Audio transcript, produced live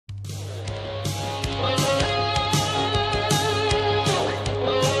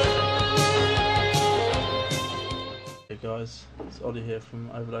guys, it's Ollie here from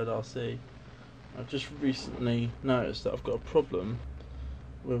Overload RC. I've just recently noticed that I've got a problem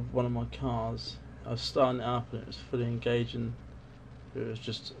with one of my cars. I was starting it up and it was fully engaging. It was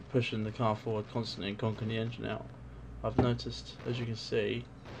just pushing the car forward constantly and conking the engine out. I've noticed, as you can see,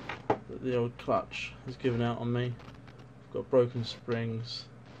 that the old clutch has given out on me. I've got broken springs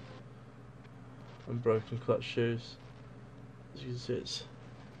and broken clutch shoes. As you can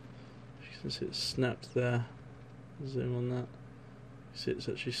see, it's snapped there. Zoom on that. You see it's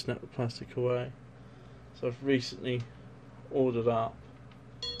actually snapped the plastic away. So I've recently ordered up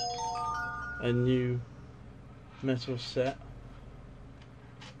a new metal set.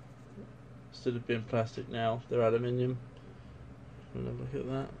 Instead of being plastic now, they're aluminium. Have a look at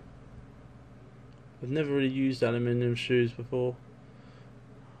that. I've never really used aluminium shoes before,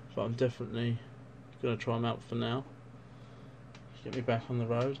 but I'm definitely going to try them out for now. Get me back on the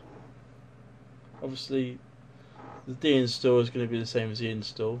road. Obviously the de-install is going to be the same as the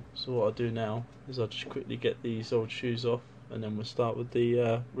install, so what I'll do now is I'll just quickly get these old shoes off and then we'll start with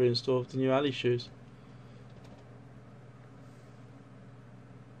the reinstall of the new alley shoes.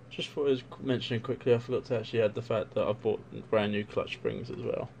 Just thought I was mentioning quickly, I forgot to actually add the fact that I've bought brand new clutch springs as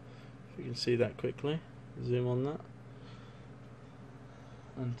well. If you can see that quickly, zoom on that,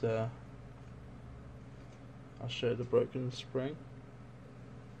 and I'll show you the broken spring.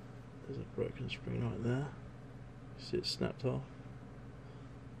 There's a broken spring right there. You see it snapped off.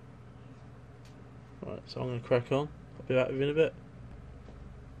 Right, so I'm going to crack on. I'll be back with you in a bit.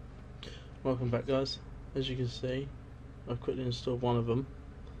 Welcome back, guys. As you can see, I've quickly installed one of them.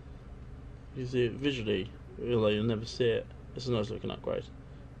 You can see it visually, although you'll never see it. It's a nice looking upgrade.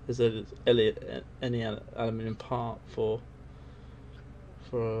 There's any aluminium part for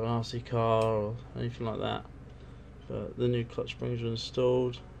an RC car or anything like that. But the new clutch springs are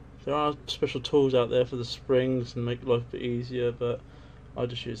installed. There are special tools out there for the springs and make life a bit easier, but I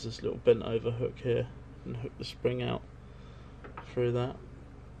just use this little bent over hook here and hook the spring out through that,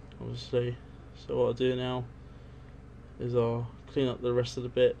 obviously. So what I'll do now is I'll clean up the rest of the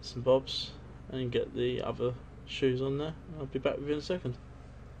bits and bobs and get the other shoes on there. I'll be back with you in a second.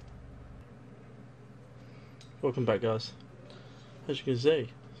 Welcome back, guys. As you can see,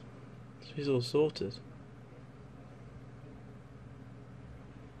 she's all sorted.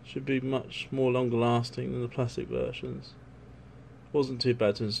 Should be much more longer lasting than the plastic versions. Wasn't too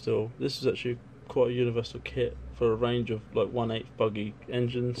bad to install. This is actually quite a universal kit for a range of like 1/8 buggy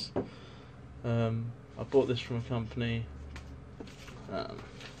engines. I bought this from a company,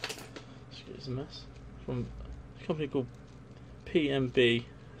 excuse the mess, from a company called PMB.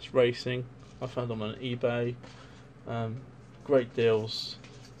 It's racing. I found them on eBay. Great deals,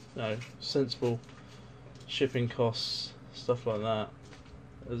 sensible shipping costs, stuff like that.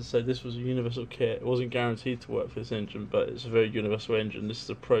 As I said, this was a universal kit. It wasn't guaranteed to work for this engine, but it's a very universal engine. This is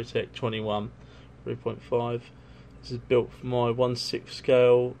a ProTech 21 3.5. This is built for my 1/6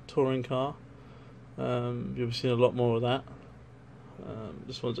 scale touring car. You'll be seeing a lot more of that.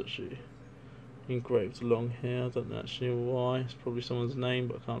 This one's actually engraved along here. I don't know actually why. It's probably someone's name,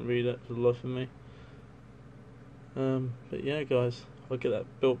 but I can't read it for the life of me. But yeah, guys, I'll get that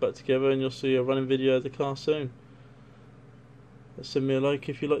built back together and you'll see a running video of the car soon. Send me a like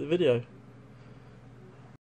if you like the video.